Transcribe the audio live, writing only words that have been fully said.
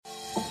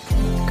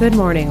Good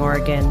morning,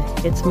 Oregon.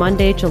 It's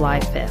Monday,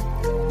 July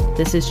 5th.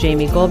 This is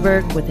Jamie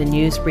Goldberg with a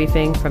news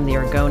briefing from the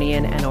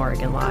Oregonian and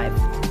Oregon Live.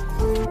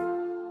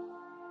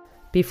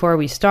 Before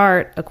we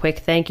start, a quick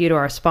thank you to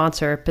our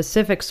sponsor,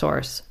 Pacific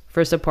Source,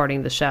 for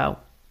supporting the show.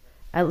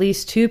 At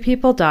least 2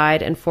 people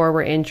died and 4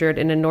 were injured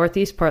in a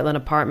Northeast Portland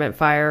apartment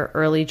fire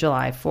early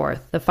July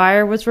 4th. The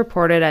fire was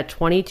reported at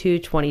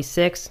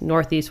 2226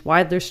 Northeast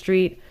Wilder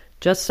Street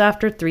just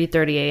after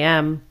 3:30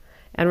 a.m.,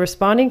 and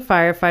responding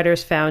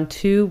firefighters found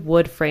 2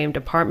 wood-framed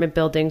apartment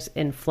buildings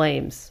in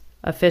flames.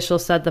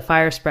 Officials said the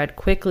fire spread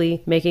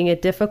quickly, making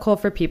it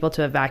difficult for people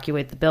to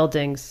evacuate the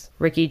buildings.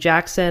 Ricky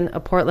Jackson, a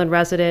Portland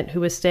resident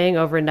who was staying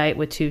overnight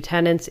with 2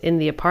 tenants in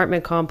the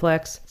apartment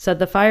complex, said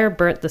the fire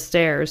burnt the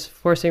stairs,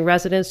 forcing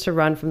residents to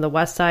run from the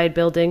west side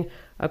building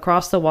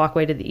across the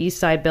walkway to the east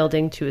side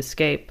building to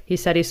escape. He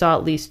said he saw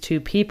at least 2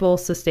 people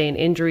sustain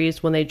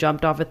injuries when they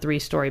jumped off a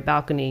 3-story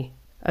balcony.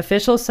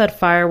 Officials said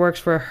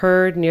fireworks were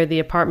heard near the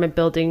apartment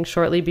building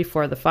shortly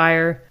before the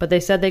fire, but they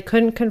said they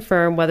couldn't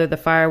confirm whether the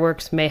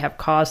fireworks may have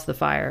caused the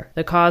fire.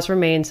 The cause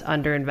remains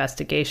under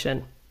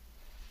investigation.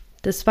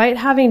 Despite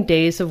having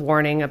days of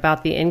warning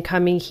about the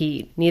incoming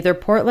heat, neither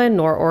Portland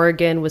nor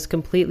Oregon was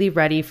completely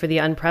ready for the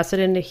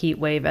unprecedented heat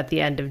wave at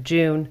the end of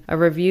June, a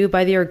review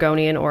by the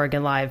Oregonian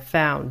Oregon Live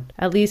found.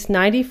 At least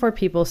 94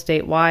 people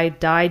statewide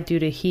died due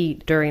to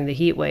heat during the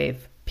heat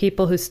wave.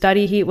 People who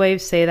study heat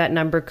waves say that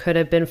number could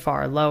have been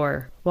far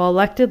lower. While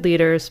elected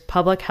leaders,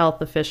 public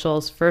health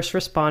officials, first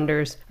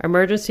responders,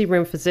 emergency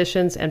room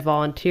physicians, and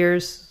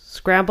volunteers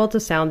scrambled to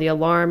sound the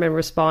alarm and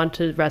respond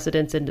to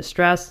residents in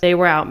distress, they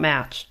were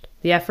outmatched.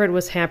 The effort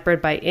was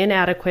hampered by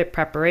inadequate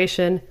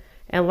preparation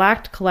and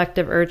lacked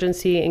collective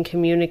urgency in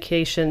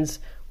communications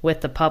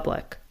with the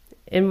public.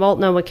 In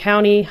Multnomah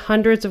County,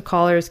 hundreds of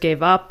callers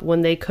gave up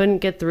when they couldn't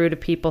get through to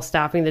people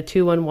staffing the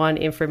 211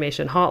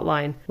 information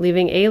hotline,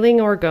 leaving ailing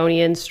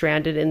Oregonians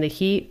stranded in the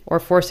heat or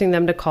forcing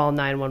them to call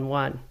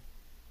 911.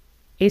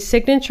 A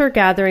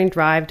signature-gathering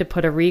drive to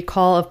put a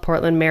recall of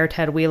Portland Mayor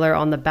Ted Wheeler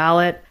on the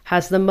ballot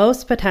has the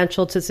most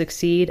potential to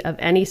succeed of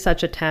any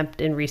such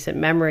attempt in recent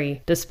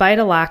memory, despite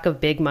a lack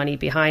of big money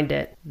behind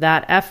it.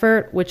 That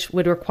effort, which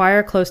would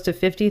require close to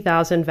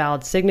 50,000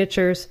 valid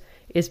signatures,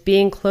 is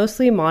being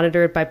closely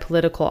monitored by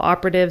political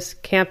operatives,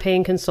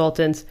 campaign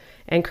consultants,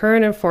 and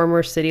current and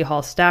former City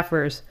Hall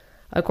staffers,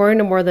 according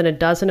to more than a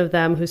dozen of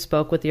them who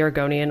spoke with the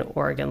Oregonian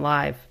Oregon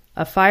Live.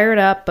 A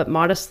fired-up but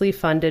modestly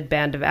funded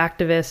band of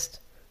activists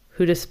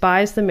who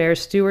despise the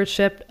mayor's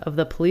stewardship of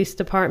the police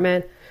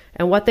department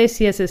and what they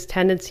see as his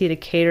tendency to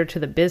cater to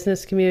the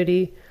business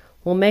community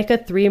will make a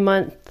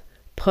 3-month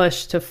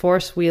push to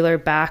force Wheeler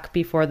back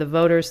before the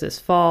voters this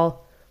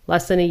fall,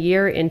 less than a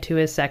year into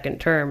his second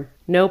term.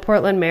 No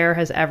Portland mayor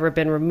has ever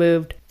been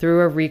removed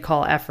through a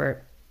recall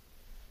effort.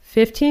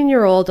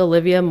 15-year-old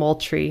Olivia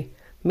Moultrie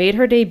made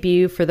her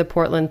debut for the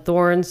Portland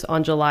Thorns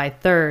on July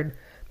 3rd,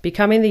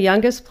 becoming the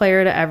youngest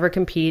player to ever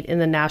compete in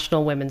the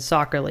National Women's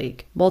Soccer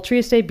League.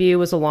 Moultrie's debut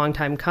was a long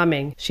time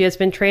coming. She has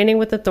been training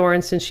with the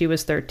Thorns since she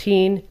was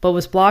 13, but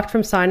was blocked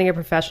from signing a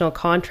professional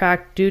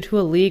contract due to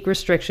a league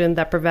restriction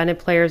that prevented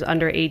players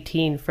under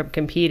 18 from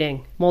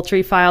competing.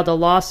 Moultrie filed a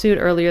lawsuit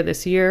earlier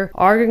this year,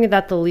 arguing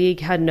that the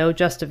league had no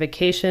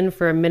justification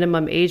for a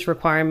minimum age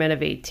requirement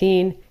of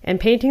 18, and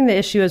painting the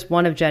issue as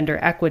one of gender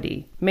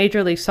equity.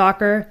 Major League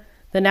Soccer,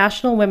 the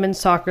National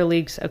Women's Soccer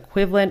League's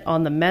equivalent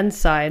on the men's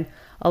side,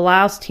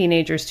 allows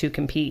teenagers to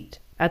compete.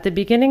 At the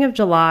beginning of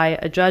July,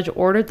 a judge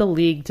ordered the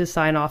league to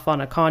sign off on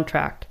a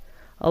contract,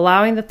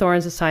 allowing the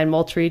Thorns to sign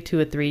Moultrie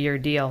to a 3-year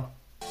deal.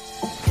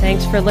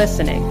 Thanks for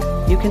listening.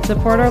 You can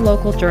support our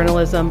local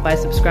journalism by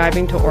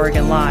subscribing to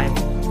Oregon Live.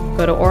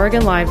 Go to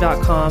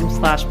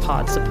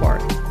OregonLive.com/pod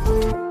support.